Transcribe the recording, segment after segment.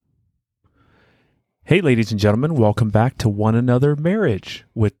Hey, ladies and gentlemen, welcome back to One Another Marriage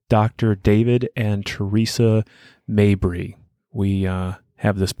with Dr. David and Teresa Mabry. We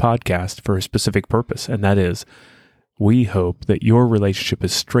have this podcast for a specific purpose, and that is we hope that your relationship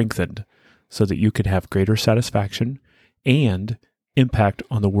is strengthened so that you can have greater satisfaction and impact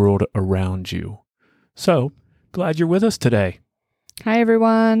on the world around you. So, glad you're with us today. Hi,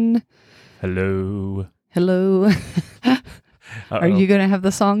 everyone. Hello. Hello. Are you going to have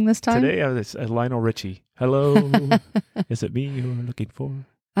the song this time? Today, it's Lionel Richie. Hello. Is it me you're looking for?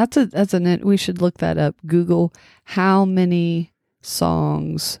 We should look that up. Google how many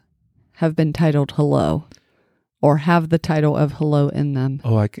songs have been titled Hello or have the title of Hello in them.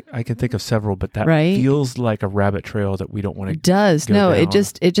 Oh, I can think of several, but that feels like a rabbit trail that we don't want to It does. go No, down.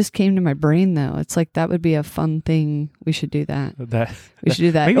 it just came to my brain, though. It's like that would be a fun thing. We should do that. We should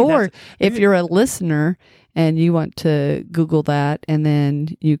do that. Or if you're a listener and you want to Google that, and then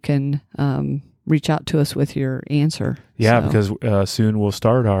you can reach out to us with your answer. Yeah, because soon we'll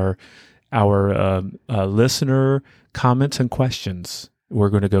start our listener comments and questions. We're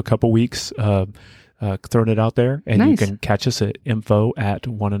going to go a couple weeks throwing it out there, and you can catch us at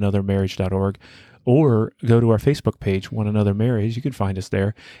info@oneanothermarriage.org, or go to our Facebook page, One Another Marriage. You can find us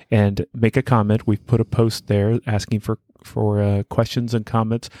there and make a comment. We've put a post there asking for questions and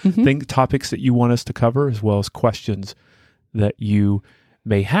comments, topics that you want us to cover, as well as questions that you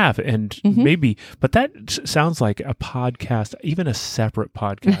may have. And maybe, but that sounds like a podcast, even a separate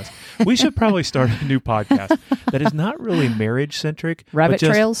podcast. We should probably start a new podcast that is not really marriage centric. Rabbit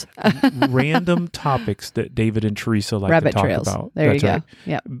trails? Random topics that David and Teresa like to talk about. There you go.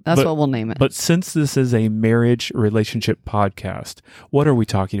 Yeah, that's what we'll name it. But since this is a marriage relationship podcast, what are we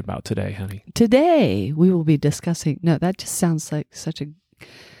talking about today, honey? Today we will be discussing, no, that just sounds like such a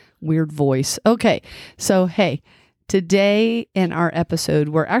weird voice. Okay, so hey, today in our episode,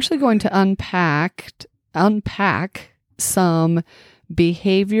 we're actually going to unpack some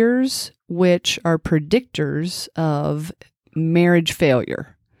behaviors which are predictors of marriage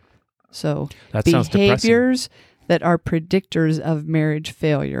failure. So that sounds behaviors that are predictors of marriage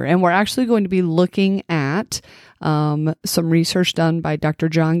failure. And we're actually going to be looking at some research done by Dr.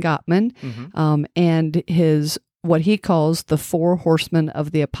 John Gottman and what he calls the 4 horsemen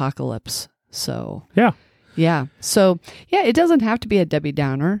of the apocalypse. So yeah. So, it doesn't have to be a Debbie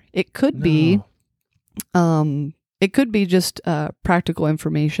Downer. It could be just practical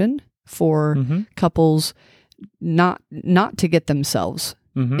information for couples not to get themselves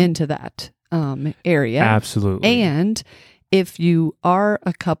into that area. Absolutely. And if you are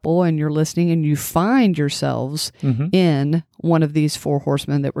a couple and you're listening and you find yourselves in one of these 4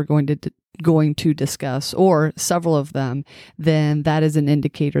 horsemen that we're going to discuss, or several of them, then that is an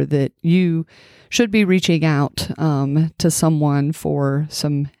indicator that you should be reaching out to someone for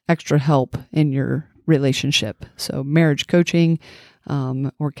some extra help in your relationship. So marriage coaching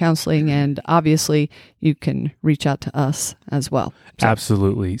or counseling, and obviously you can reach out to us as well. So,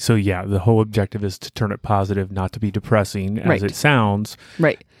 absolutely. So the whole objective is to turn it positive, not to be depressing as it sounds.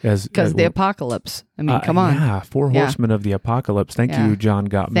 Right. Because the apocalypse. I mean, come on. Yeah, 4 horsemen of the apocalypse. Thank you, John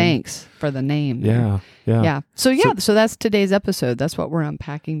Gottman. Thanks for the name. Yeah. So that's today's episode. That's what we're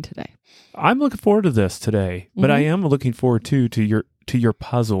unpacking today. I'm looking forward to this today, but I am looking forward to your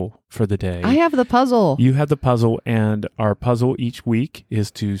puzzle for the day. I have the puzzle. You have the puzzle, and our puzzle each week is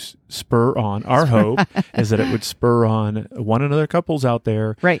to spur on. Our hope is that it would spur on one another couples out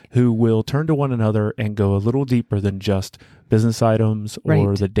there who will turn to one another and go a little deeper than just business items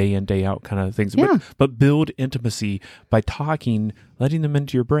or the day in, day out kind of things, but build intimacy by talking, letting them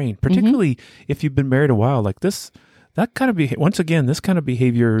into your brain, particularly if you've been married a while like this. That kind of once again, this kind of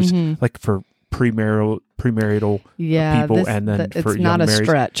behaviors like for premarital people, and then for it's not a marriage,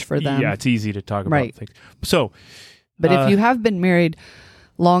 stretch for them. Yeah, it's easy to talk about things. So, but if you have been married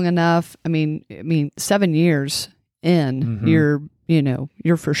long enough, I mean, 7 years in, you're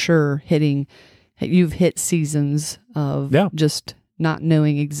for sure you've hit seasons of just not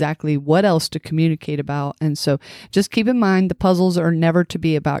knowing exactly what else to communicate about. And so just keep in mind, the puzzles are never to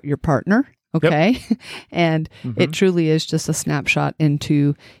be about your partner. Okay. Yep. And it truly is just a snapshot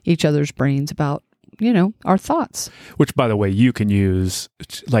into each other's brains about, our thoughts. Which, by the way, you can use,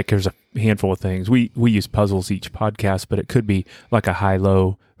 like there's a handful of things. We use puzzles each podcast, but it could be like a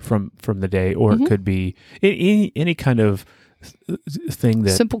high-low from the day, or it could be any kind of thing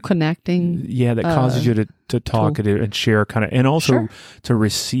that... Simple connecting. Yeah, that causes you to talk and share kind of, and also to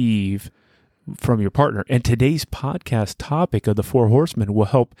receive from your partner. And today's podcast topic of the 4 horsemen will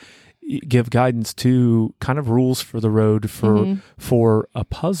help give guidance to kind of rules for the road for a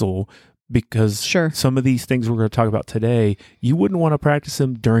puzzle, because some of these things we're going to talk about today, you wouldn't want to practice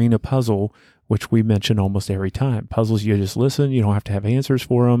them during a puzzle which we mention almost every time. Puzzles, you just listen. You don't have to have answers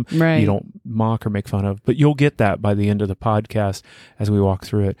for them. Right. You don't mock or make fun of, but you'll get that by the end of the podcast as we walk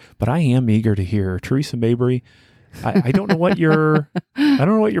through it. But I am eager to hear Teresa Mabry. I don't know what your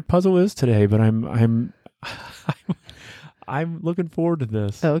puzzle is today, but I'm looking forward to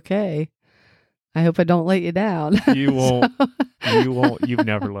this. Okay. I hope I don't let you down. You won't. You won't. You've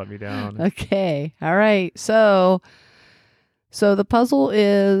never let me down. Okay. All right. So the puzzle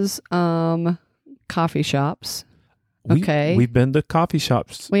is coffee shops. Okay. We've been to coffee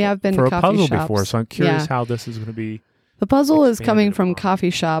shops. We have been for to a coffee puzzle shops before, so I'm curious how this is going to be. The puzzle is coming expanded from upon. coffee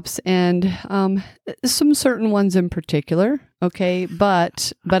shops and some certain ones in particular. Okay,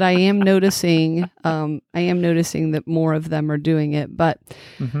 but I am noticing that more of them are doing it. But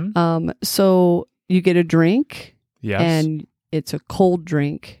so you get a drink, Yes. and it's a cold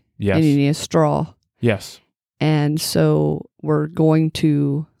drink, Yes. and you need a straw. Yes. And so we're going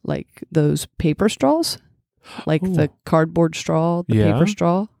to like those paper straws, like Ooh. the cardboard straw, the Yeah. paper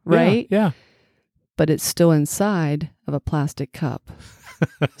straw, right? Yeah. But it's still inside of a plastic cup.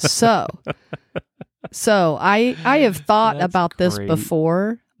 So I have thought That's about this great.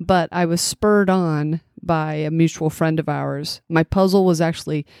 before, but I was spurred on by a mutual friend of ours. My puzzle was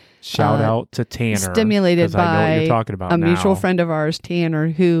actually Shout out to Tanner. stimulated 'cause I know what by you're talking about a mutual now. friend of ours, Tanner,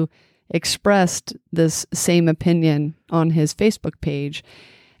 who expressed this same opinion on his Facebook page.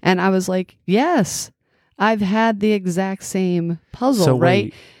 And I was like, yes, I've had the exact same puzzle, So right?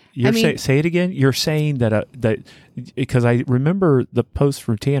 wait, you're say it again. You're saying that because I remember the post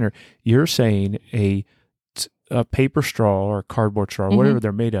from Tanner. You're saying a paper straw or cardboard straw, whatever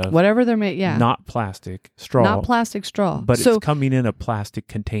they're made of, Whatever they're made, yeah. not plastic straw, Not plastic straw. but so, it's coming in a plastic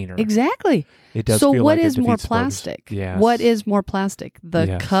container. exactly. It does. So feel what like is it more defeats the purpose. plastic? Yes. What is more plastic? The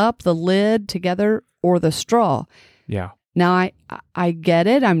Yes. cup, the lid together, or the straw? Yeah. Now I get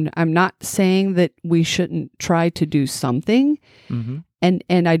it. I'm not saying that we shouldn't try to do something. Mm-hmm.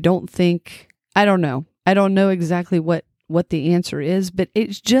 And I don't know. I don't know exactly what the answer is, but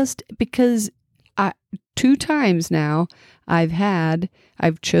it's just because 2 times now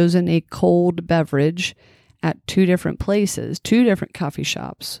I've chosen a cold beverage at 2 different places, 2 different coffee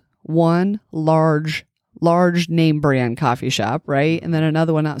shops. One large name brand coffee shop, right? And then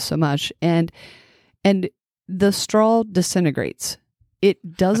another one not so much. And the straw disintegrates.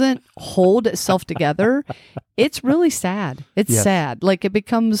 It doesn't hold itself together. It's really sad. It's Yes. sad. Like it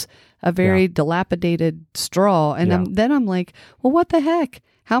becomes a very dilapidated straw. And then I'm like, well, what the heck?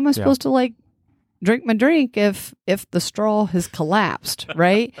 How am I supposed to like drink my drink if the straw has collapsed,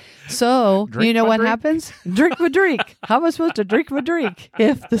 right? So you know what happens? Drink my drink. How am I supposed to drink my drink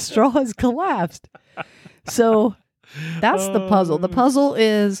if the straw has collapsed? So that's the puzzle. The puzzle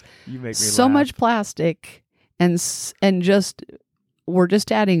is You make me so laugh. much plastic and just we're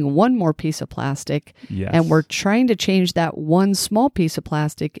just adding one more piece of plastic, Yes. and we're trying to change that one small piece of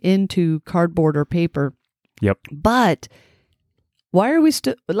plastic into cardboard or paper. Yep. But why are we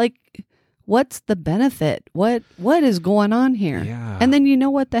still like? What's the benefit? What is going on here? Yeah. And then you know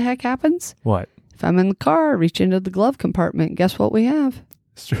what the heck happens? What? If I'm in the car, reach into the glove compartment. Guess what we have?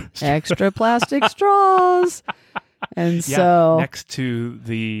 Extra plastic straws. And so next to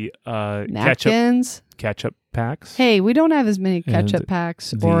the napkins. ketchup packs. Hey, we don't have as many ketchup And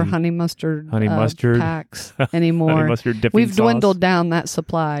packs the or honey mustard mustard. packs anymore. Honey mustard dipping We've sauce. dwindled down that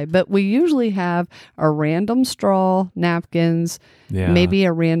supply, but we usually have a random straw, napkins, Yeah. maybe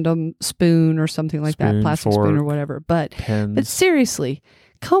a random spoon or something like that, Spoon, plastic spoon or fork, whatever. But pens. seriously,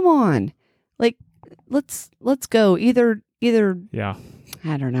 come on, like let's go. Either Yeah.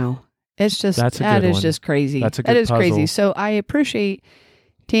 I don't know. It's just That's a that good is one. just crazy. That's a That good is crazy. puzzle. So I appreciate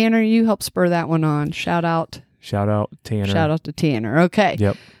Tanner. You helped spur that one on. Shout out Tanner. Shout out to Tanner. Okay.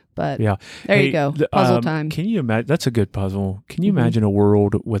 Yep. But Yeah. there Hey, you go. Puzzle time. Can you imagine? That's a good puzzle. Can you Mhm. imagine a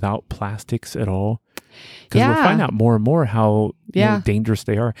world without plastics at all? Because Yeah. we'll find out more and more how Yeah. dangerous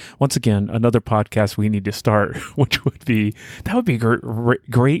they are. Once again, another podcast we need to start, which would be a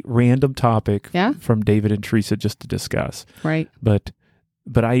great random topic Yeah. from David and Teresa just to discuss. Right. But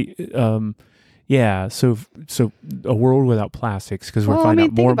I so a world without plastics, because we're Well, finding out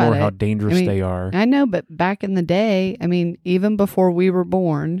think more and more about how it. dangerous they are. I know, but back in the day, I mean, even before we were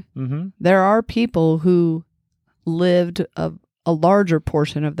born, Mm-hmm. there are people who lived a larger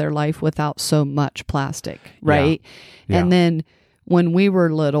portion of their life without so much plastic, right? Yeah. And then when we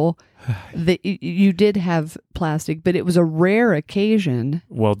were little, you did have plastic, but it was a rare occasion.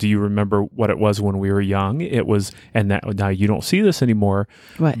 Well, do you remember what it was when we were young? It was, and that now you don't see this anymore,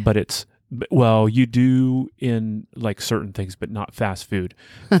 What? but well, you do in like certain things, but not fast food.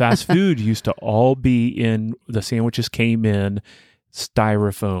 Fast food used to all be in, the sandwiches came in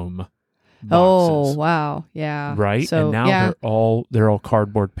styrofoam. boxes. Oh, wow. Yeah. Right. So, and now they're all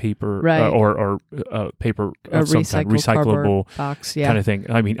cardboard paper, right. Or paper of some kind, recyclable box, kind of thing.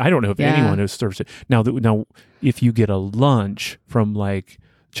 I mean, I don't know if anyone who serves it. Now, if you get a lunch from like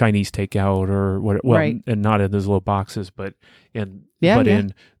Chinese takeout or what, well, right. and not in those little boxes, but in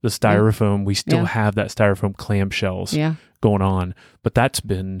the styrofoam, we still have that styrofoam clamshells going on. But that's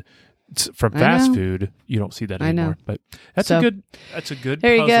been from fast food. You don't see that anymore. But that's a good.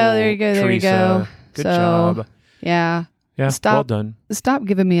 There you puzzle, go. There you go. There Teresa. you go. Good job. Yeah. Yeah. Well done. Stop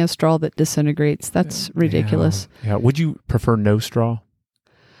giving me a straw that disintegrates. That's ridiculous. Yeah. Would you prefer no straw?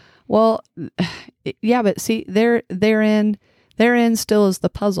 Well, yeah, but see, therein still is the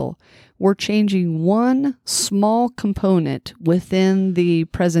puzzle. We're changing one small component within the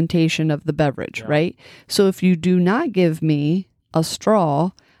presentation of the beverage, right? So if you do not give me a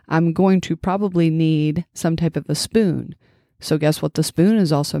straw, I'm going to probably need some type of a spoon. So guess what the spoon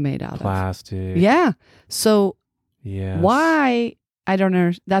is also made out of? Plastic. Yeah. So yes. Why? I don't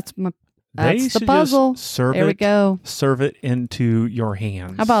know. That's the puzzle. There we go. Serve it into your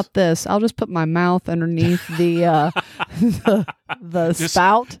hands. How about this? I'll just put my mouth underneath the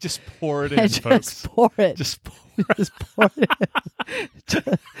spout. Just pour it in, just folks. Pour it. Just pour just pour it.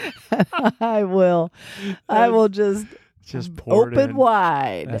 I will just pour it in. Open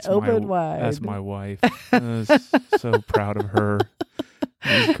wide. That's wide. That's my wife. So proud of her.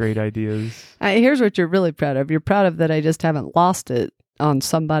 These great ideas. Here's what you're really proud of. You're proud of that I just haven't lost it on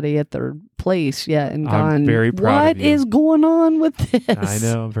somebody at their place yet and gone, I'm very proud what of you. is going on with this? I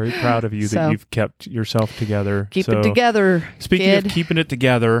know. I'm very proud of you that you've kept yourself together. Keep it together, Speaking kid. of keeping it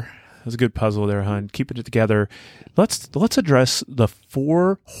together, that was a good puzzle there, hon. Keeping it together. Let's address the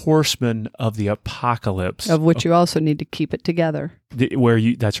 4 horsemen of the apocalypse. Of which you also need to keep it together.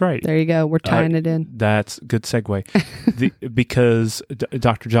 That's right. There you go. We're tying it in. That's a good segue. Because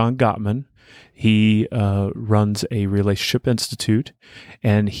Dr. John Gottman, he runs a relationship institute,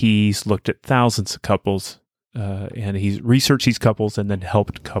 and he's looked at thousands of couples, and he's researched these couples and then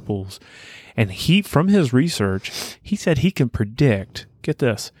helped couples. And from his research, he said he can predict, get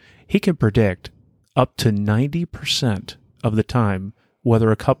this, he can predict up to 90% of the time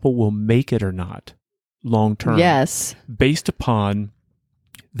whether a couple will make it or not long term. Yes. Based upon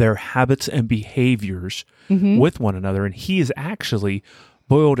their habits and behaviors with one another. And he has actually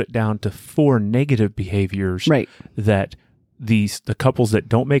boiled it down to 4 negative behaviors that the couples that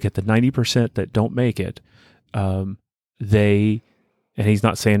don't make it, the 90% that don't make it, and he's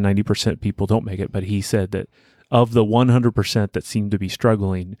not saying 90% people don't make it, but he said that of the 100% that seem to be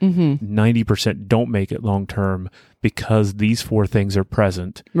struggling, 90% don't make it long term because these 4 things are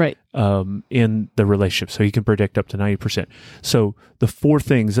present in the relationship. So he can predict up to 90%. So the 4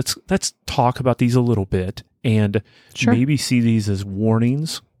 things, let's talk about these a little bit and maybe see these as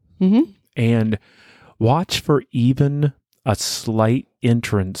warnings and watch for even a slight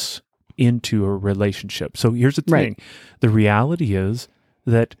entrance into a relationship. So here's the thing. The reality is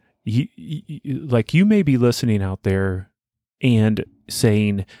that you may be listening out there and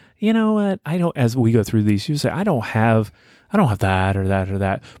saying, you know what, as we go through these, you say, I don't have that or that or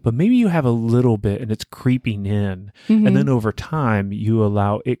that, but maybe you have a little bit and it's creeping in. And then over time you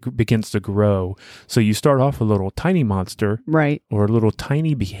allow it begins to grow. So you start off with a little tiny monster, or a little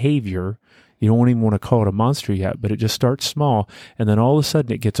tiny behavior. You don't even want to call it a monster yet, but it just starts small. And then all of a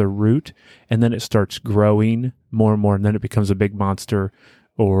sudden it gets a root, and then it starts growing more and more. And then it becomes a big monster,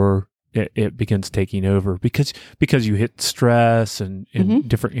 or it begins taking over because you hit stress and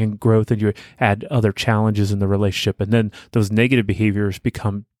different in growth, and you add other challenges in the relationship. And then those negative behaviors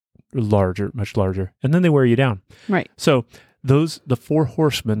become larger, much larger, and then they wear you down. Right. So the 4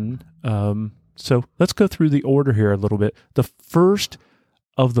 horsemen. So let's go through the order here a little bit. The first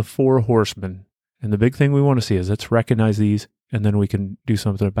of the 4 horsemen, and the big thing we want to see is let's recognize these, and then we can do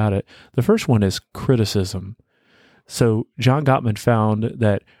something about it. The first one is criticism. So John Gottman found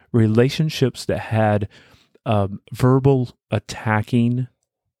that relationships that had verbal attacking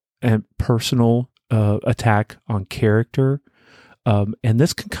and personal attack on character, and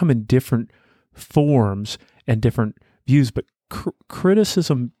this can come in different forms and different views, but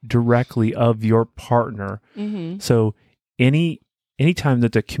criticism directly of your partner. So anytime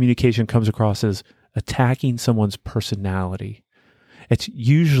that the communication comes across as attacking someone's personality, it's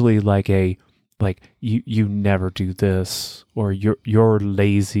usually like you never do this, or you're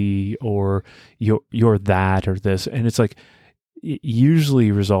lazy, or you're that or this, and it's like it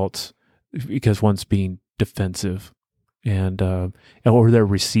usually results because one's being defensive, and or they're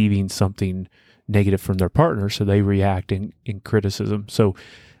receiving something negative from their partner, so they react in criticism. So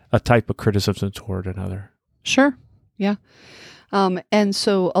a type of criticism toward another. Sure, yeah. And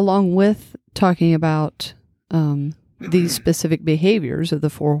so along with talking about these specific behaviors of the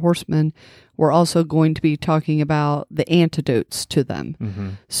four horsemen, we're also going to be talking about the antidotes to them. Mm-hmm.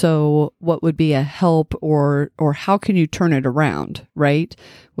 So what would be a help or how can you turn it around, right?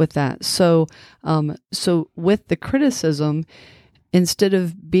 With that. So with the criticism, instead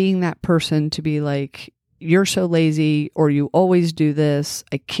of being that person to be like, you're so lazy or you always do this,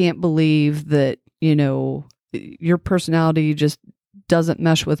 I can't believe that, your personality just doesn't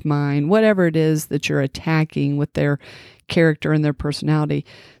mesh with mine, whatever it is that you're attacking with their character and their personality.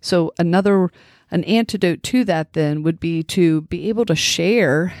 So an antidote to that then would be to be able to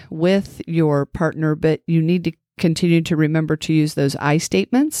share with your partner, but you need to continue to remember to use those I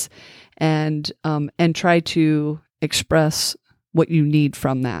statements and try to express what you need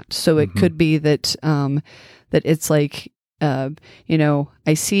from that. So it could be that that it's like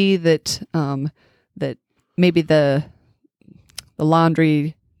I see that that maybe the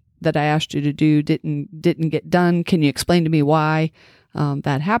laundry that I asked you to do didn't get done. Can you explain to me why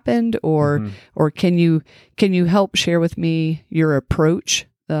that happened, or can you help share with me your approach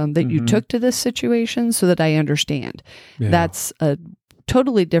that you took to this situation so that I understand? Yeah. That's a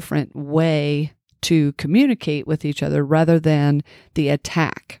totally different way to communicate with each other rather than the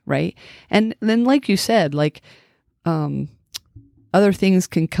attack, right? And then, like you said, other things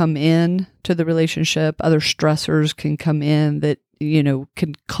can come in to the relationship. Other stressors can come in that,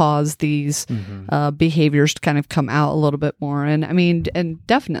 can cause these behaviors to kind of come out a little bit more. And and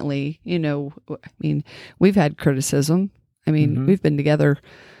definitely, we've had criticism. We've been together,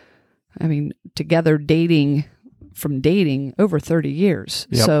 dating over 30 years.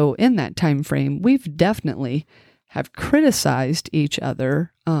 Yep. So in that time frame, we've definitely have criticized each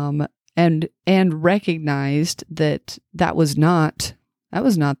other, and recognized that was not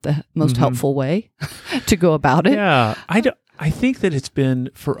the most helpful way to go about it. Yeah, I think that it's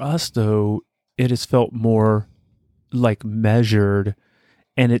been, for us though, it has felt more like measured,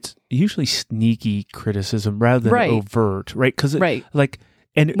 and it's usually sneaky criticism rather than overt, right? Because for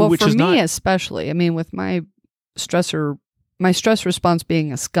me especially, with my stress response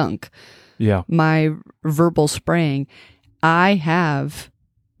being a skunk, my verbal spraying, I have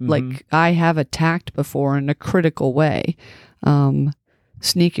attacked before in a critical way,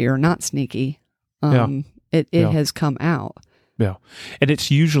 sneaky or not sneaky. It has come out. Yeah, and it's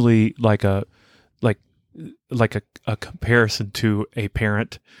usually like a comparison to a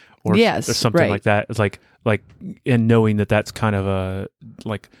parent or something like that. It's like and knowing that that's kind of a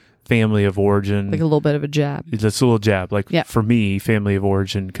family of origin, like a little bit of a jab. It's a little jab. For me, family of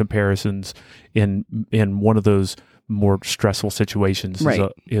origin comparisons in one of those more stressful situations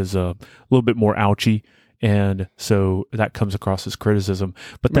is a little bit more ouchy. And so that comes across as criticism.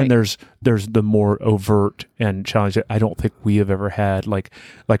 But then there's the more overt and challenge that I don't think we have ever had, like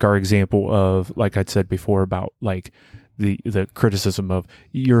our example of, like I'd said before, about the criticism of,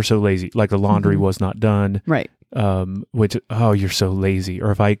 you're so lazy, like the laundry was not done. Right. Which, you're so lazy. Or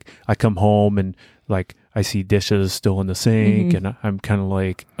if I come home and I see dishes still in the sink and I'm kind of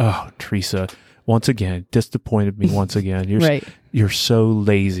like, oh, Teresa, once again, disappointed me once again. You're so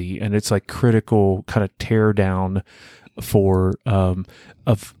lazy. And it's critical kind of tear down for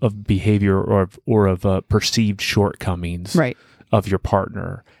of behavior or of perceived shortcomings of your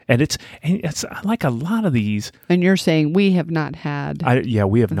partner. And it's like a lot of these. And you're saying we have not had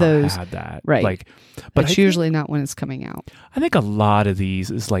we have not had that. Right. But it's usually not when it's coming out. I think a lot of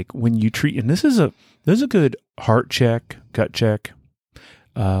these is when you treat, and this is a good heart check, gut check.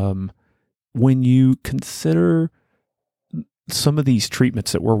 When you consider some of these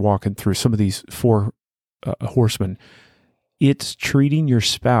treatments that we're walking through, some of these four horsemen, it's treating your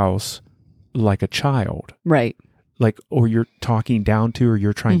spouse like a child. Right. Or you're talking down to, or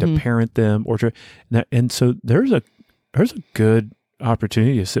you're trying to parent them, and so there's a good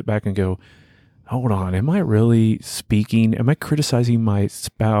opportunity to sit back and go, hold on, am I really speaking? Am I criticizing my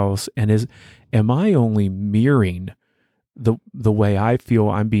spouse? And am I only mirroring the way I feel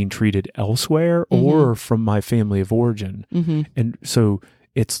I'm being treated elsewhere or from my family of origin? And so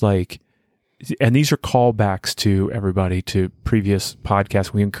it's and these are callbacks to everybody to previous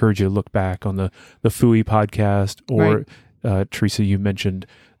podcasts. We encourage you to look back on the Fooey podcast, or Teresa, you mentioned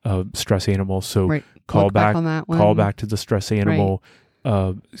stress animals. So call back to the stress animal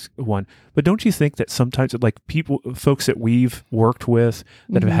one. But don't you think that sometimes folks that we've worked with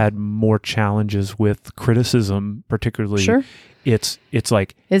that have had more challenges with criticism, particularly,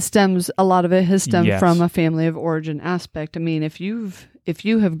 a lot of it has stemmed from a family of origin aspect. If if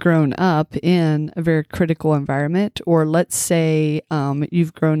you have grown up in a very critical environment, or let's say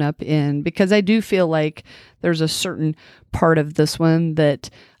you've grown up in, because I do feel like there's a certain part of this one that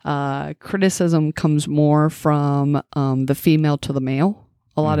criticism comes more from the female to the male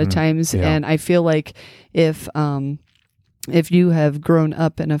a lot of times. Yeah. And I feel like if you have grown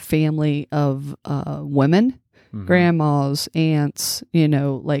up in a family of women, grandmas, aunts,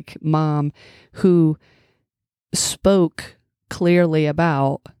 like mom, who spoke clearly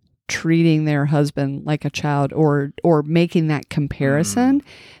about treating their husband like a child, or making that comparison,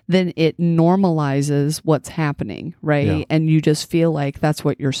 then it normalizes what's happening, right? Yeah. And you just feel like that's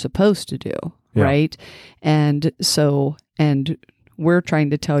what you're supposed to do, right? And we're trying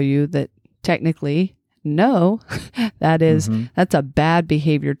to tell you that technically, no, that's a bad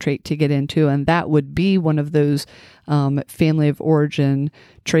behavior trait to get into. And that would be one of those family of origin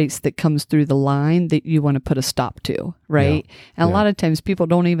traits that comes through the line that you want to put a stop to, right? Yeah. And a lot of times people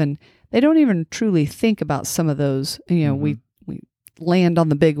don't even truly think about some of those. We land on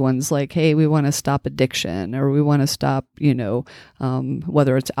the big ones like, hey, we want to stop addiction, or we want to stop,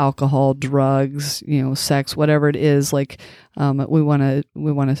 whether it's alcohol, drugs, sex, whatever it is, like we want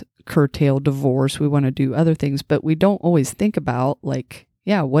to curtail divorce, we want to do other things, but we don't always think about like,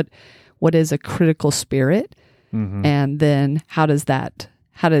 what is a critical spirit? And then how do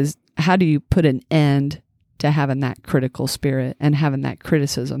you put an end to having that critical spirit and having that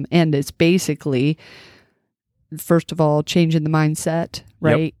criticism? And it's basically, first of all, changing the mindset,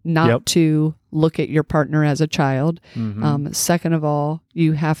 right? Not to look at your partner as a child. Second of all,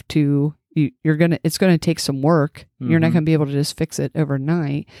 you have to, it's going to take some work. You're not going to be able to just fix it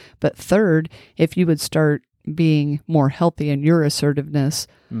overnight. But third, if you would start being more healthy in your assertiveness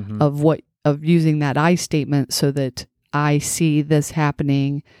of using that I statement, so that I see this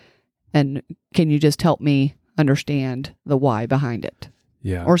happening, and can you just help me understand the why behind it?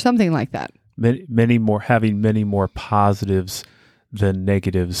 Yeah. Or something like that. Having many more positives than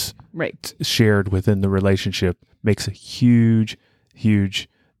negatives shared within the relationship makes a huge, huge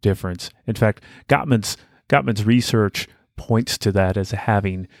difference. In fact, Gottman's research points to that as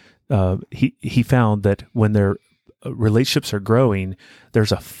having, he found that when their relationships are growing,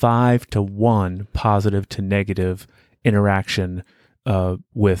 there's a 5-to-1 positive to negative interaction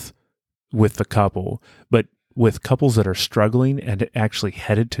with the couple. But with couples that are struggling and actually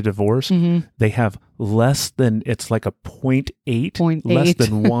headed to divorce, they have less than, it's like a 0.8, less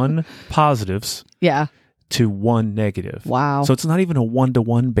than 1 positives to 1 negative. Wow. So it's not even a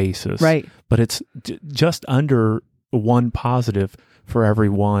 1-to-1 basis, right? But it's just under 1 positive for every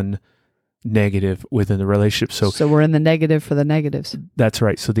 1 negative within the relationship. So we're in the negative for the negatives. That's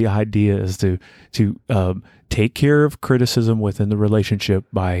right. So the idea is to take care of criticism within the relationship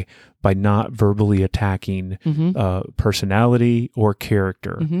by not verbally attacking personality or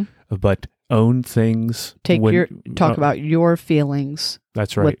character, but own things. Talk about your feelings.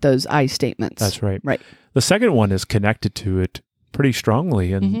 That's right. With those I statements. That's right. Right. The second one is connected to it pretty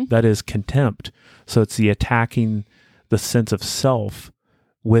strongly, and that is contempt. So it's the attacking the sense of self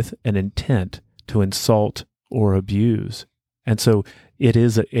with an intent to insult or abuse. And so it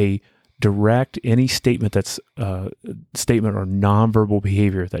is a direct, any statement that's statement or nonverbal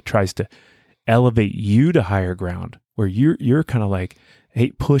behavior that tries to elevate you to higher ground, where you're kind of like, hey,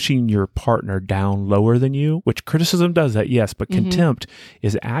 pushing your partner down lower than you, which criticism does that, yes, but contempt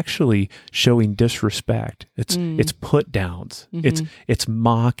is actually showing disrespect. It's put downs. It's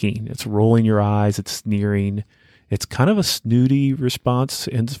mocking. It's rolling your eyes. It's sneering. It's kind of a snooty response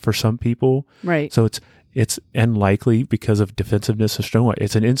for some people. Right. So it's unlikely because of defensiveness of Stonewall.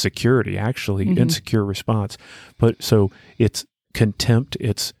 It's an insecurity, actually, insecure response. But so it's contempt.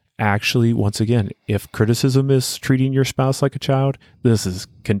 It's actually, once again, if criticism is treating your spouse like a child,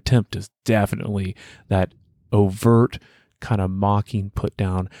 contempt is definitely that overt kind of mocking put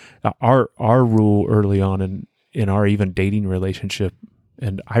down. Our rule early on in our even dating relationship,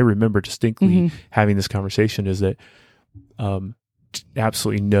 and I remember distinctly having this conversation, is that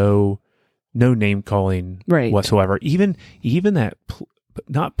absolutely no name calling whatsoever. Even that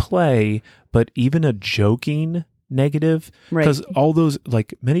not play, but even a joking negative, because all those,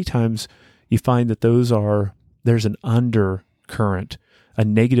 like, many times you find that there's an undercurrent, a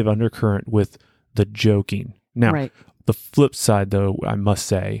negative undercurrent with the joking. Now, the flip side, though, I must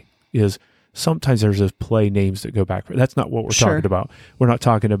say, is sometimes there's those play names that go back. That's not what we're talking about. We're not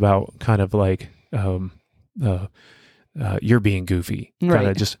talking about kind of like you're being goofy, kind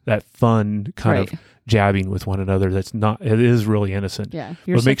of just that fun kind of jabbing with one another. It is really innocent. Yeah,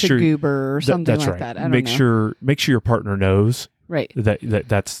 you're such a goober or something like that. I don't know. Make sure your partner knows, Right.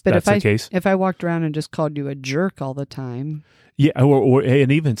 That's the case. If I walked around and just called you a jerk all the time. Yeah,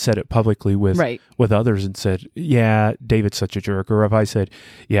 and even said it publicly with others and said, yeah, David's such a jerk. Or if I said,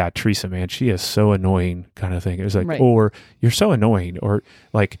 yeah, Teresa, man, she is so annoying kind of thing. It was like, or you're so annoying, or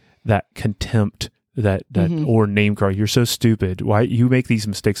like that contempt, that or name call, you're so stupid. Why you make these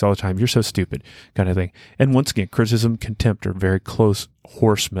mistakes all the time? You're so stupid kind of thing. And once again, criticism, contempt are very close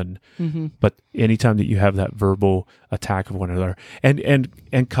horsemen. Mm-hmm. But anytime that you have that verbal attack of one another,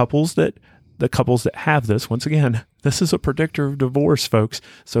 and couples that have this, once again, this is a predictor of divorce, folks.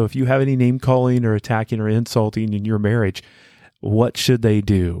 So if you have any name calling or attacking or insulting in your marriage, what should they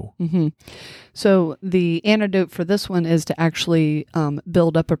do? Mm-hmm. So the antidote for this one is to actually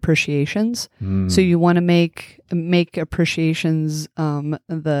build up appreciations. So you want to make appreciations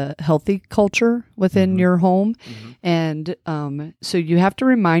the healthy culture within your home. And so you have to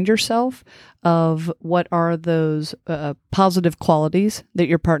remind yourself of what are those positive qualities that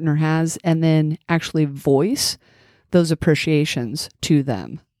your partner has, and then actually voice those appreciations to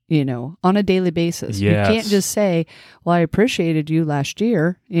them. On a daily basis. Yes. You can't just say, well, I appreciated you last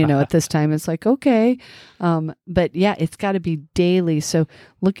year, at this time. It's like, okay. But yeah, it's got to be daily. So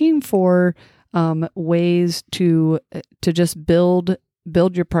looking for ways to just build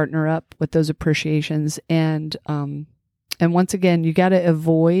your partner up with those appreciations. And once again, you got to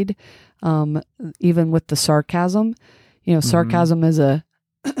avoid, even with the sarcasm, sarcasm is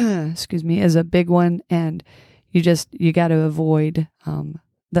is a big one. And you got to avoid,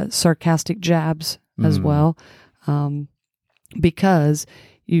 the sarcastic jabs as well, because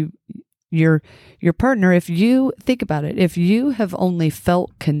your partner, if you think about it, if you have only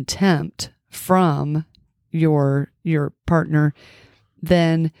felt contempt from your partner,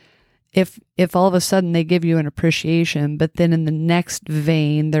 then if all of a sudden they give you an appreciation, but then in the next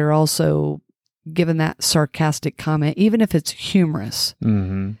vein they're also given that sarcastic comment, even if it's humorous,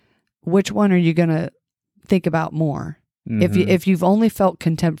 which one are you going to think about more? If you've only felt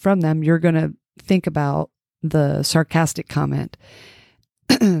contempt from them, you're going to think about the sarcastic comment,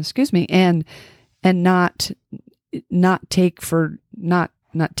 excuse me, and not take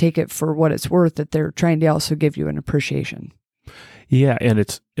it for what it's worth, that they're trying to also give you an appreciation. Yeah,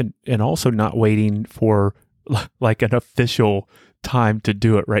 and also not waiting for like an official time to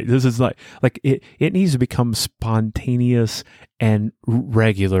do it, right? This is like it needs to become spontaneous and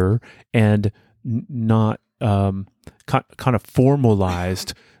regular, and not kind of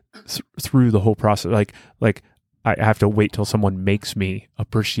formalized through the whole process. Like I have to wait till someone makes me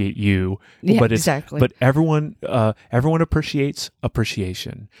appreciate you. Yeah, but exactly. But everyone appreciates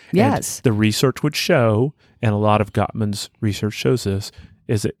appreciation. Yes. And the research would show, and a lot of Gottman's research shows this,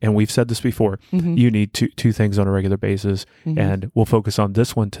 and we've said this before, you need two things on a regular basis. And we'll focus on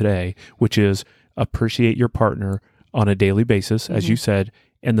this one today, which is appreciate your partner on a daily basis, as you said.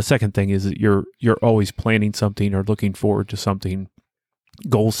 And the second thing is that you're always planning something or looking forward to something,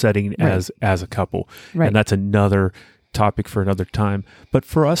 goal setting as a couple. Right. And that's another topic for another time. But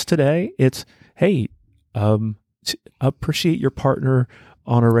for us today, it's, hey, appreciate your partner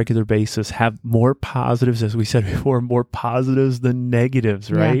on a regular basis. Have more positives, as we said before, more positives than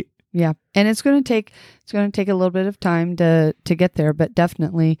negatives, right? Yeah. And it's going to take a little bit of time to get there, but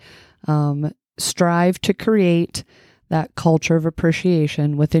definitely strive to create that culture of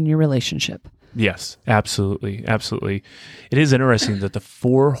appreciation within your relationship. Yes, absolutely. Absolutely. It is interesting that the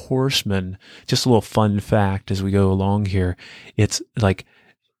 4 horsemen, just a little fun fact as we go along here, it's like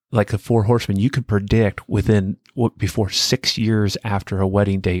the 4 horsemen, you could predict before 6 years after a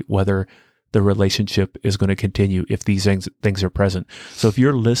wedding date whether the relationship is going to continue if these things are present. So if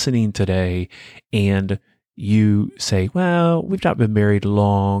you're listening today and you say, well, we've not been married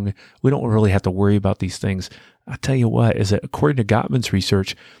long, we don't really have to worry about these things. I'll tell you what, is that according to Gottman's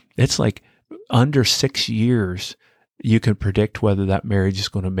research, it's like under 6 years, you can predict whether that marriage is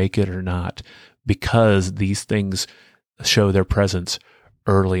going to make it or not, because these things show their presence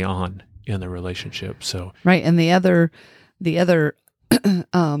early on in the relationship. So right. And the other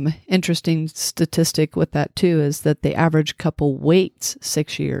interesting statistic with that too is that the average couple waits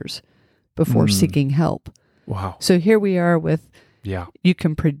 6 years before seeking help. Wow. So here we are with, you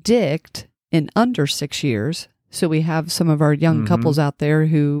can predict in under 6 years. So we have some of our young couples out there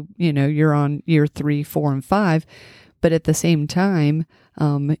who, you're on year 3, 4, and 5, but at the same time,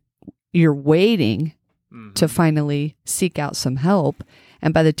 you're waiting to finally seek out some help.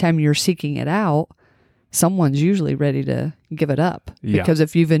 And by the time you're seeking it out, someone's usually ready to give it up. Yeah. Because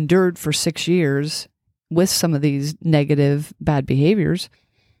if you've endured for 6 years with some of these negative, bad behaviors,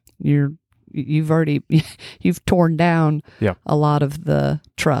 you've torn down a lot of the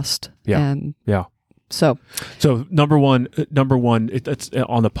trust. Yeah. So number one, it's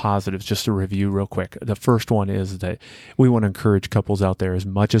on the positives, just to review real quick. The first one is that we want to encourage couples out there as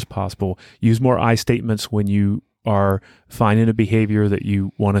much as possible. Use more I statements when you are finding a behavior that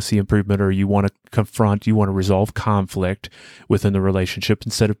you want to see improvement, or you want to confront, you want to resolve conflict within the relationship.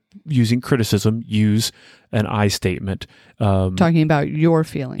 Instead of using criticism, use an I statement. Talking about your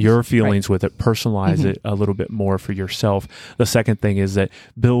feelings. Your feelings with it. Personalize it a little bit more for yourself. The second thing is that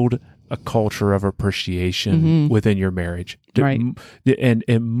build a culture of appreciation within your marriage, right? And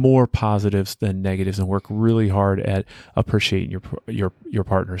more positives than negatives, and work really hard at appreciating your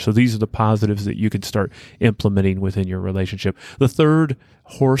partner. So these are the positives that you can start implementing within your relationship. The third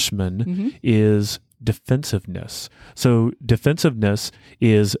horseman is defensiveness. So defensiveness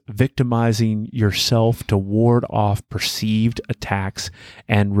is victimizing yourself to ward off perceived attacks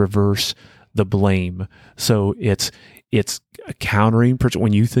and reverse the blame. So it's countering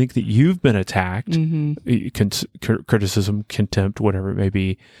when you think that you've been attacked, criticism, contempt, whatever it may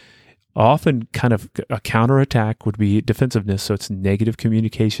be. Often kind of a counterattack would be defensiveness. So it's negative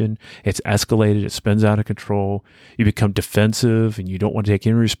communication. It's escalated. It spins out of control. You become defensive and you don't want to take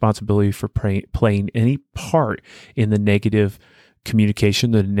any responsibility for playing any part in the negative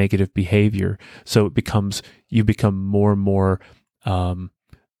communication, the negative behavior. So you become more and more,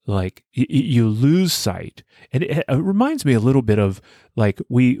 like you lose sight. And it reminds me a little bit of like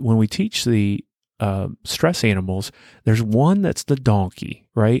when we teach the stress animals, there's one that's the donkey,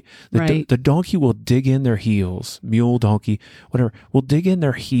 right? The donkey will dig in their heels, mule, donkey, whatever, will dig in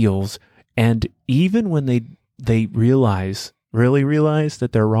their heels. And even when they really realize that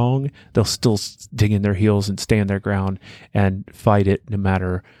they're wrong, they'll still dig in their heels and stand their ground and fight it no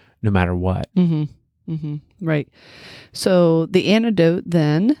matter what. Right. So the antidote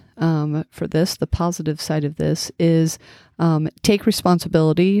then for this, the positive side of this is take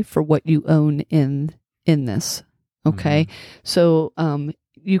responsibility for what you own in this. Okay. So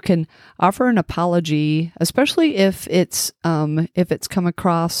you can offer an apology, especially if it's come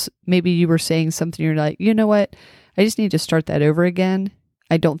across, maybe you were saying something, you're like, you know what, I just need to start that over again.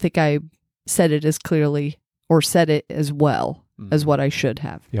 I don't think I said it as clearly or said it as well as what I should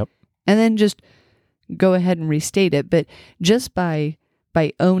have. Yep. And then just go ahead and restate it. But just by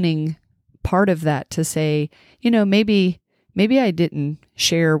owning part of that to say, maybe I didn't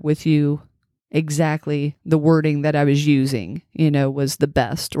share with you exactly the wording that I was using, was the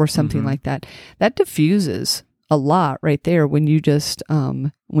best or something like that. That diffuses a lot right there when you just,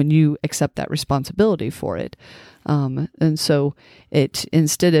 when you accept that responsibility for it. And so it,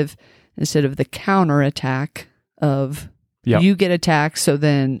 instead of the counterattack of, you get attacked, so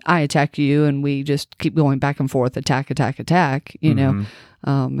then I attack you, and we just keep going back and forth, attack,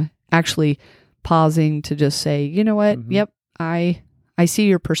 actually pausing to just say, you know what, yep, I see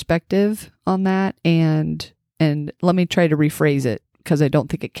your perspective on that, and let me try to rephrase it, because I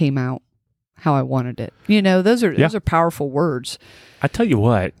don't think it came out how I wanted it. Those are powerful words. I tell you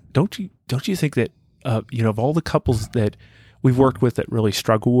what, don't you think that, of all the couples that we've worked with that really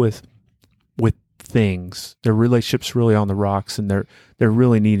struggle with things, their relationship's really on the rocks, and they're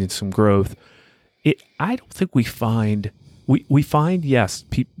really needing some growth. I don't think we find, yes,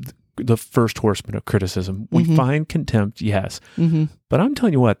 the first horseman of criticism. We find contempt, yes. But I'm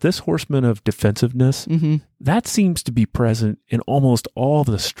telling you what, this horseman of defensiveness, that seems to be present in almost all of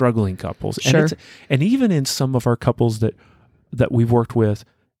the struggling couples. Sure. And even in some of our couples that we've worked with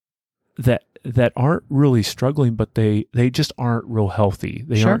that aren't really struggling, but they just aren't real healthy.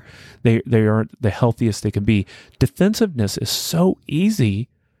 They aren't the healthiest they can be. Defensiveness is so easy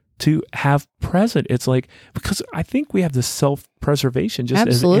to have present. It's like, because I think we have this self-preservation just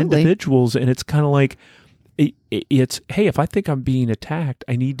as individuals, and it's kind of like it's, hey, if I think I'm being attacked,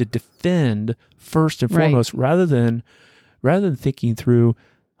 I need to defend first and foremost, rather than thinking through,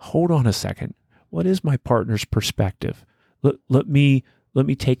 hold on a second, what is my partner's perspective? Let me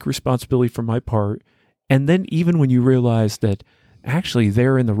take responsibility for my part. And then even when you realize that actually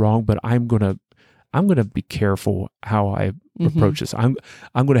they're in the wrong, but I'm going to be careful how I approach this. I'm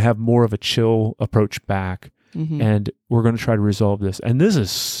going to have more of a chill approach back, and we're going to try to resolve this. And this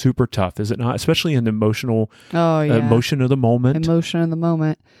is super tough, is it not? Especially in the emotion of the moment. Emotion of the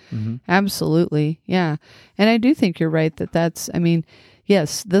moment. Absolutely. Yeah. And I do think you're right that's,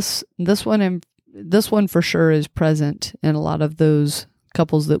 yes, this one for sure is present in a lot of those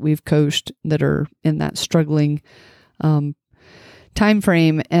couples that we've coached that are in that struggling time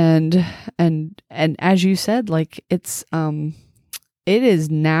frame, and as you said, like it is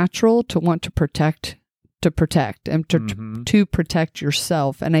natural to want to protect and to protect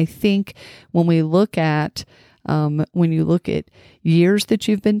yourself. And I think when we look at when you look at years that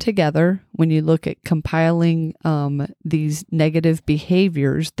you've been together, when you look at compiling these negative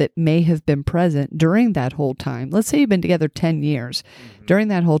behaviors that may have been present during that whole time. Let's say you've been together 10 years. During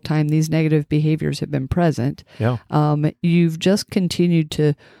that whole time, these negative behaviors have been present. Yeah. You've just continued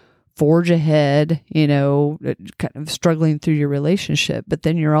to forge ahead, kind of struggling through your relationship, but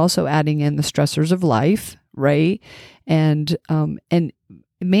then you're also adding in the stressors of life, right? And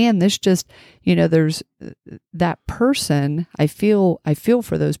man, this just, there's that person, I feel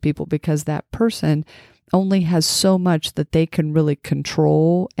for those people, because that person only has so much that they can really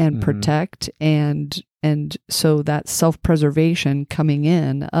control and protect. And so that self-preservation coming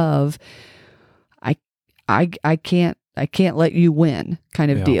in of, I can't let you win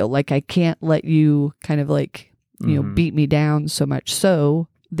kind of deal. Like, I can't let you kind of like, beat me down so much. So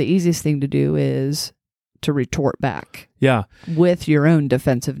the easiest thing to do is to retort back. Yeah. With your own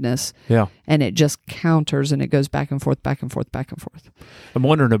defensiveness. Yeah. And it just counters and it goes back and forth, back and forth, back and forth. I'm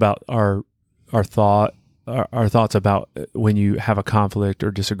wondering about our thoughts about when you have a conflict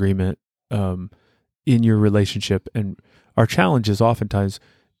or disagreement in your relationship. And our challenge is oftentimes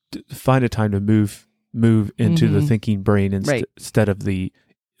to find a time to move into the thinking brain instead of the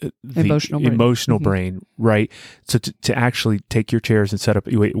emotional brain, right? So to actually take your chairs and set up,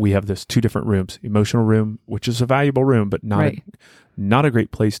 we have this 2 different rooms, emotional room, which is a valuable room, but not a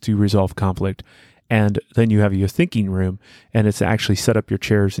great place to resolve conflict. And then you have your thinking room, and it's actually set up your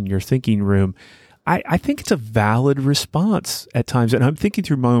chairs in your thinking room. I think it's a valid response at times. And I'm thinking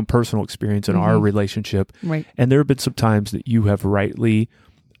through my own personal experience in our relationship. Right. And there have been some times that you have rightly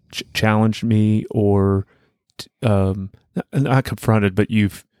challenged me or not confronted, but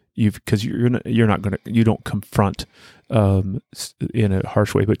you've because you don't confront in a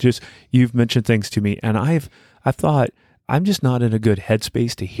harsh way, but just you've mentioned things to me, and I've thought I'm just not in a good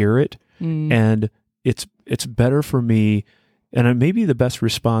headspace to hear it, and it's better for me, and maybe the best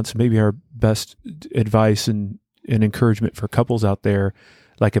response, maybe our best advice and encouragement for couples out there,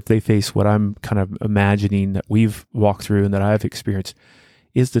 like if they face what I'm kind of imagining that we've walked through and that I've experienced,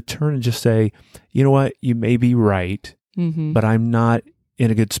 is to turn and just say, you know what, you may be right, but I'm not in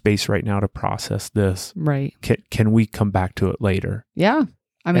a good space right now to process this. Right. Can we come back to it later? Yeah.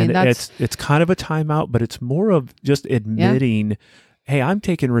 I mean, it's kind of a timeout, but it's more of just admitting, hey, I'm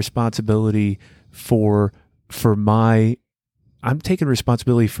taking responsibility for my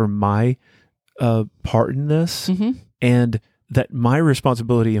part in this, and that my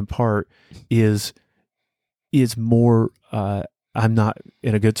responsibility in part is more, I'm not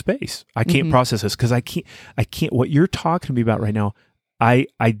in a good space. I can't process this because I can't, what you're talking to me about right now, I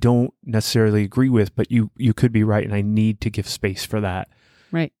don't necessarily agree with, but you could be right, and I need to give space for that.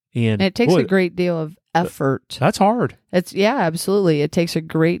 Right. And it takes a great deal of effort. That's hard. Absolutely. It takes a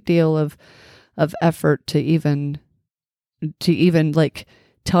great deal of effort to even like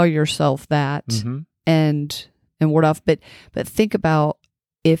tell yourself that and ward off. But think about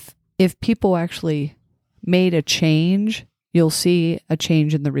if people actually made a change, you'll see a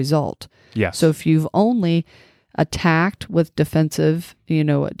change in the result. Yes. So if you've only attacked with defensive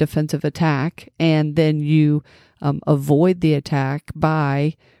attack, and then you avoid the attack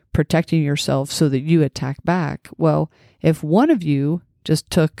by protecting yourself so that you attack back. Well, if one of you just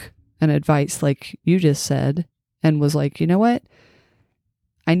took an advice like you just said and was like, you know what,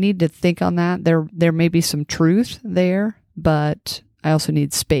 I need to think on that. There may be some truth there, but I also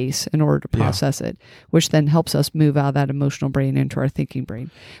need space in order to process it, which then helps us move out of that emotional brain into our thinking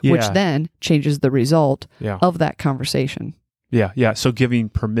brain, which then changes the result of that conversation. Yeah, yeah. So giving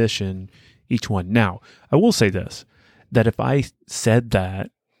permission each one. Now, I will say this, that if I said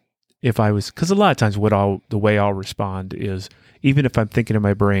that, because a lot of times the way I'll respond is, even if I'm thinking in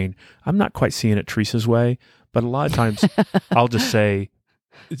my brain, I'm not quite seeing it Teresa's way, but a lot of times I'll just say,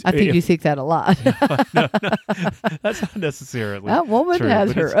 I think you think that a lot. No, that's not necessarily that woman true,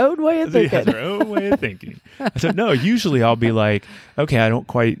 has her own way of thinking. She has her own way of thinking. I said, no, usually I'll be like, okay, I don't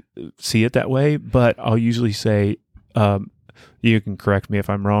quite see it that way, but I'll usually say, you can correct me if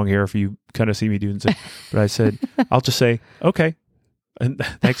I'm wrong here, if you kind of see me doing this. But I said, I'll just say, okay. And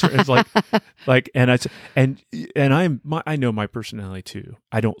thanks for, it's I know my personality too.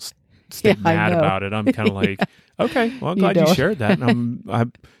 I don't stay mad about it. I'm kind of like, okay, well, I'm glad you shared that. And I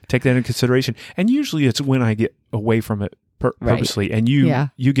take that into consideration. And usually it's when I get away from it purposely, and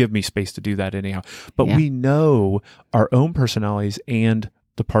you give me space to do that anyhow. But we know our own personalities and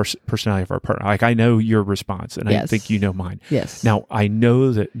the personality of our partner. Like, I know your response, and I think you know mine. Yes. Now, I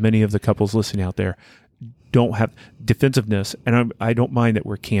know that many of the couples listening out there don't have defensiveness, and I don't mind that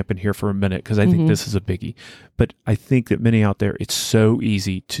we're camping here for a minute because I think this is a biggie. But I think that many out there, it's so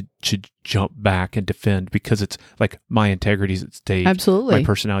easy to jump back and defend because it's like my integrity is at stake. Absolutely. My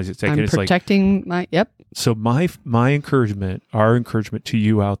personality is at stake. I'm protecting my, yep. So my encouragement, our encouragement to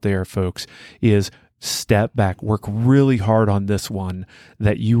you out there, folks, is step back, work really hard on this one,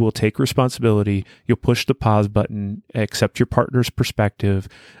 that you will take responsibility, you'll push the pause button, accept your partner's perspective,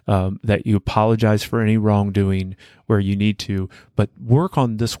 that you apologize for any wrongdoing where you need to, but work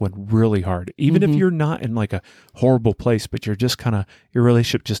on this one really hard. Even if you're not in like a horrible place, but you're just your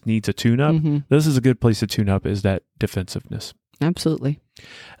relationship just needs a tune-up, this is a good place to tune up, is that defensiveness. Absolutely.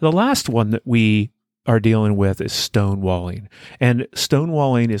 The last one that we are dealing with is stonewalling. And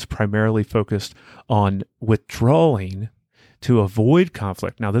stonewalling is primarily focused on withdrawing to avoid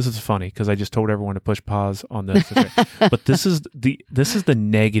conflict. Now, this is funny because I just told everyone to push pause on this. But this is the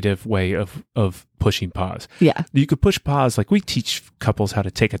negative way of pushing pause. Yeah. You could push pause, like we teach couples how to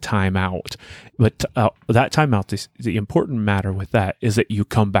take a time out, but that time out, the important matter with that is that you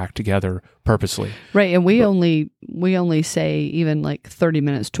come back together purposely. Right. And we only say even like 30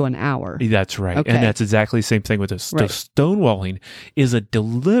 minutes to an hour. That's right. Okay. And that's exactly the same thing with this. Right. So stonewalling is a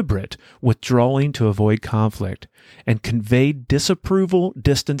deliberate withdrawing to avoid conflict and convey disapproval,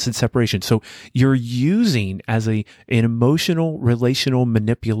 distance, and separation. So you're using as an emotional, relational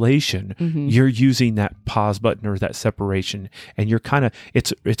manipulation, you're using that pause button or that separation, and you're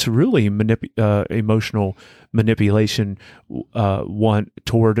it's really emotional manipulation one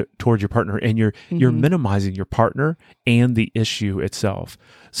toward your partner, and you're minimizing your partner and the issue itself.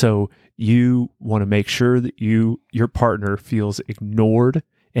 So you want to make sure that your partner feels ignored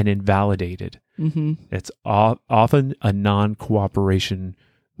and invalidated. It's often a non-cooperation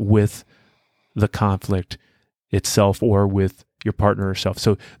with the conflict itself or with your partner herself.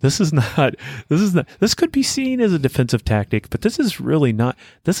 So this could be seen as a defensive tactic, but this is really not.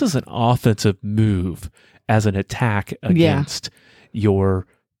 This is an offensive move as an attack against your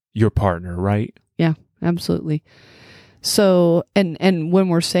partner, right? Yeah, absolutely. So, and when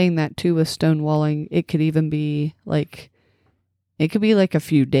we're saying that too with stonewalling, it could even be like a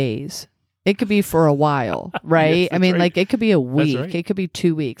few days. It could be for a while, right? Yes, I mean, right. like it could be a week. Right. It could be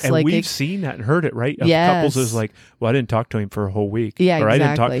 2 weeks. And like we've seen that and heard it, right? Yes. Couples is like, well, I didn't talk to him for a whole week. Yeah, or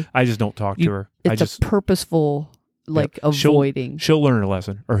exactly. I just don't talk to her. It's a purposeful, avoiding. She'll learn a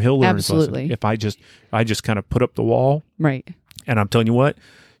lesson, or he'll learn his lesson. If I just kind of put up the wall. Right. And I'm telling you what,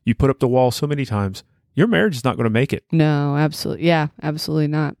 you put up the wall so many times, your marriage is not going to make it. No, absolutely. Yeah, absolutely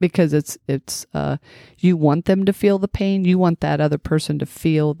not. Because it's you want them to feel the pain. You want that other person to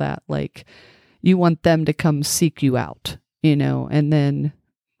feel that, like, you want them to come seek you out, and then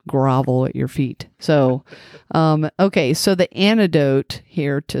grovel at your feet. So, okay. So the antidote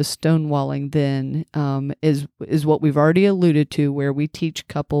here to stonewalling then is what we've already alluded to, where we teach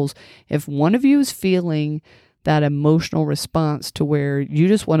couples, if one of you is feeling that emotional response to where you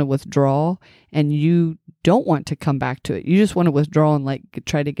just want to withdraw and you don't want to come back to it, you just want to withdraw and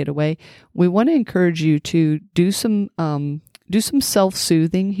try to get away, we want to encourage you to do some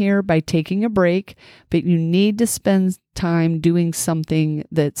self-soothing here by taking a break, but you need to spend time doing something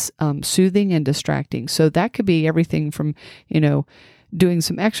that's soothing and distracting. So that could be everything from, doing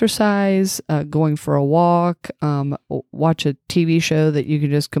some exercise, going for a walk, watch a TV show that you can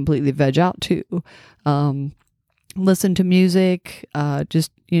just completely veg out to, listen to music,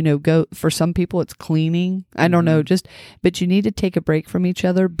 just, go, for some people it's cleaning. I don't know, but you need to take a break from each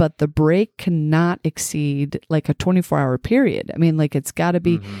other, but the break cannot exceed like a 24-hour period. I mean, like it's got to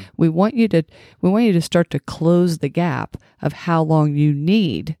be, we want you to start to close the gap of how long you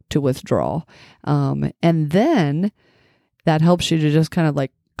need to withdraw. And then that helps you to just kind of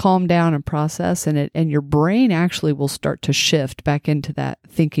like calm down and process, and your brain actually will start to shift back into that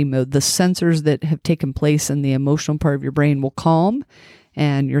thinking mode. The sensors that have taken place in the emotional part of your brain will calm,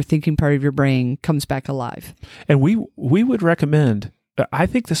 and your thinking part of your brain comes back alive. And we would recommend, I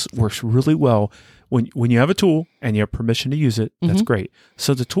think this works really well when you have a tool and you have permission to use it. That's great.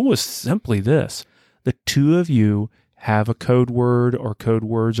 So the tool is simply this: the two of you have a code word or code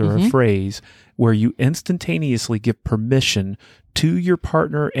words or a phrase where you instantaneously give permission to your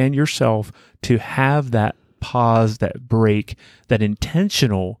partner and yourself to have that pause, that break, that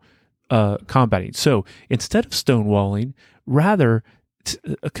intentional combating. So instead of stonewalling, rather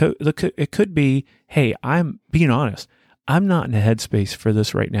it could be, hey, I'm being honest. I'm not in a headspace for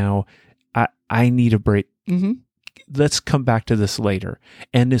this right now. I need a break. Let's come back to this later.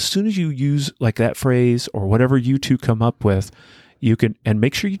 And as soon as you use like that phrase or whatever you two come up with, you can, and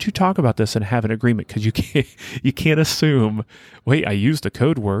make sure you two talk about this and have an agreement, because you can't assume, wait, I used a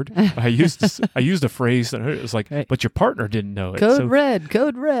code word. I used a phrase that it was like, right. But your partner didn't know it. Code red.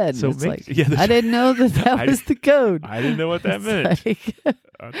 So it's I didn't know that was the code. I didn't know what that meant.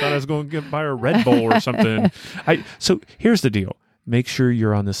 I thought I was going to buy a Red Bull or something. So here's the deal. Make sure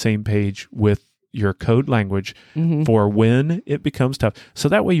you're on the same page with your code language for when it becomes tough. So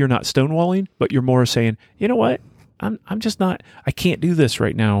that way you're not stonewalling, but you're more saying, you know what? I'm just not, I can't do this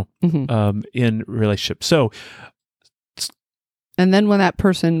right now in relationship. So. And then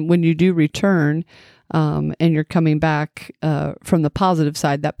when you do return and you're coming back from the positive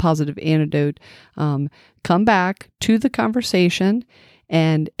side, that positive antidote, come back to the conversation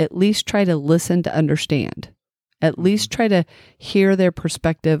and at least try to listen to understand. At least try to hear their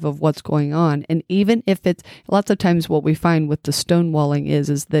perspective of what's going on. And even if it's, lots of times what we find with the stonewalling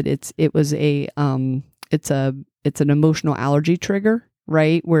is that it's an emotional allergy trigger,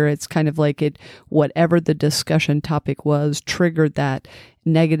 right? Where it's kind of like whatever the discussion topic was triggered that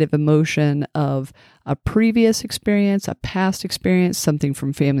negative emotion of a previous experience, a past experience, something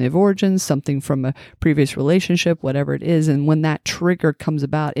from family of origin, something from a previous relationship, whatever it is. And when that trigger comes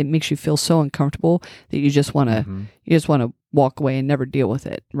about, it makes you feel so uncomfortable that you just want to walk away and never deal with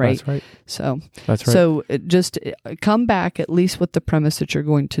it. Right. That's right. So that's right. So just come back at least with the premise that you're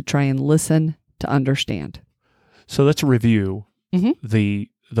going to try and listen to understand. So let's review the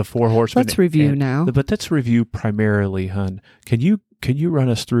 4 horsemen. Let's review now. But let's review primarily, hun. Can you run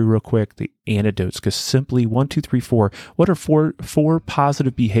us through real quick the antidotes? Because simply 1, 2, 3, 4. What are four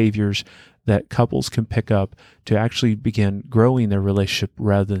positive behaviors that couples can pick up to actually begin growing their relationship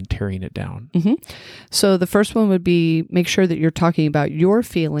rather than tearing it down? So the first one would be make sure that you're talking about your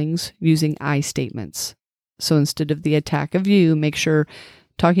feelings using I statements. So instead of the attack of you, make sure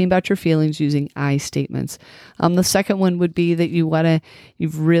talking about your feelings using I statements. The second one would be that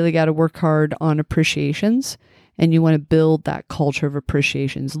you've really got to work hard on appreciations, and you want to build that culture of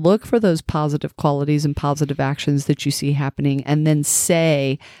appreciations. Look for those positive qualities and positive actions that you see happening, and then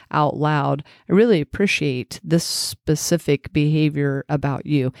say out loud, I really appreciate this specific behavior about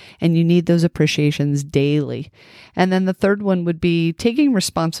you. And you need those appreciations daily. And then the third one would be taking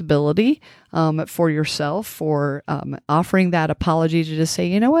responsibility for yourself, for offering that apology to just say,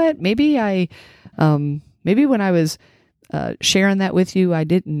 you know what, maybe when I was sharing that with you, I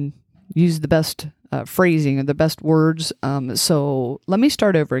didn't use the best phrasing or the best words. So let me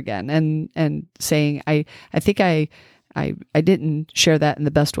start over again and saying, I think I didn't share that in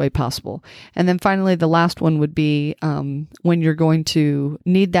the best way possible. And then finally, the last one would be when you're going to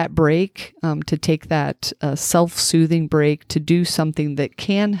need that break, to take that self-soothing break, to do something that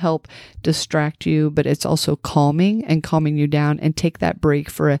can help distract you, but it's also calming you down, and take that break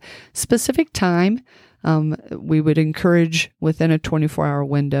for a specific time. We would encourage within a 24-hour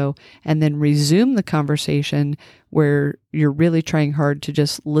window, and then resume the conversation where you're really trying hard to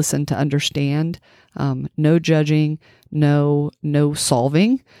just listen to understand. No judging, no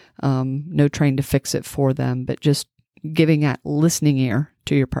solving, no trying to fix it for them, but just giving that listening ear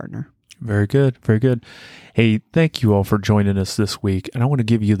to your partner. Very good. Very good. Hey, thank you all for joining us this week. And I want to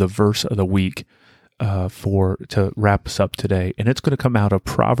give you the verse of the week to wrap us up today. And it's going to come out of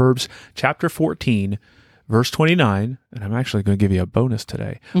Proverbs chapter 14, verse 29. And I'm actually going to give you a bonus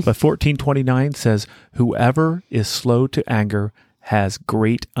today. But 14:29 says, whoever is slow to anger has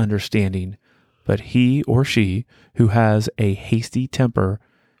great understanding, but he or she who has a hasty temper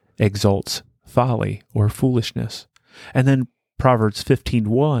exalts folly or foolishness. And then Proverbs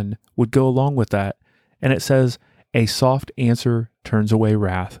 15:1 would go along with that. And it says, a soft answer turns away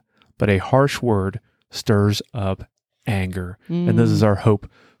wrath, but a harsh word stirs up anger. And this is our hope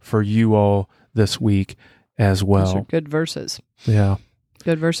for you all this week as well. Those are good verses. Yeah.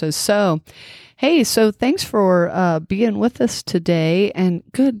 Good verses. So, hey, thanks for being with us today. And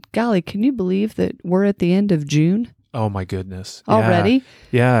good golly, can you believe that we're at the end of June? Oh my goodness. Already?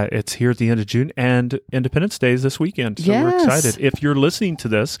 Yeah, it's here at the end of June, and Independence Day is this weekend. So we're excited. If you're listening to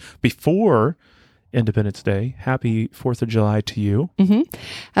this before Independence Day, happy 4th of July to you.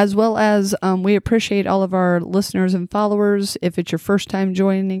 As well as we appreciate all of our listeners and followers. If it's your first time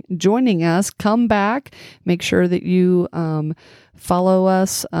joining us, come back. Make sure that you follow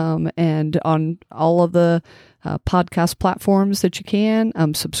us and on all of the podcast platforms that you can,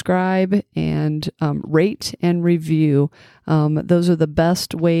 subscribe and rate and review. Those are the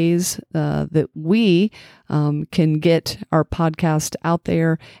best ways that we can get our podcast out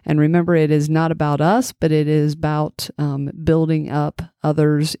there. And remember, it is not about us, but it is about building up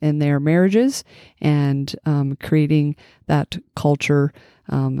others in their marriages and creating that culture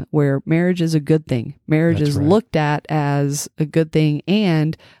where marriage is a good thing. Marriage is looked at as a good thing,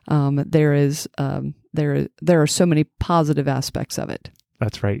 and there are so many positive aspects of it.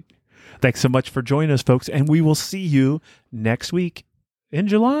 That's right. Thanks so much for joining us, folks, and we will see you next week in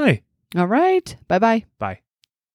July. All right. Bye-bye. Bye.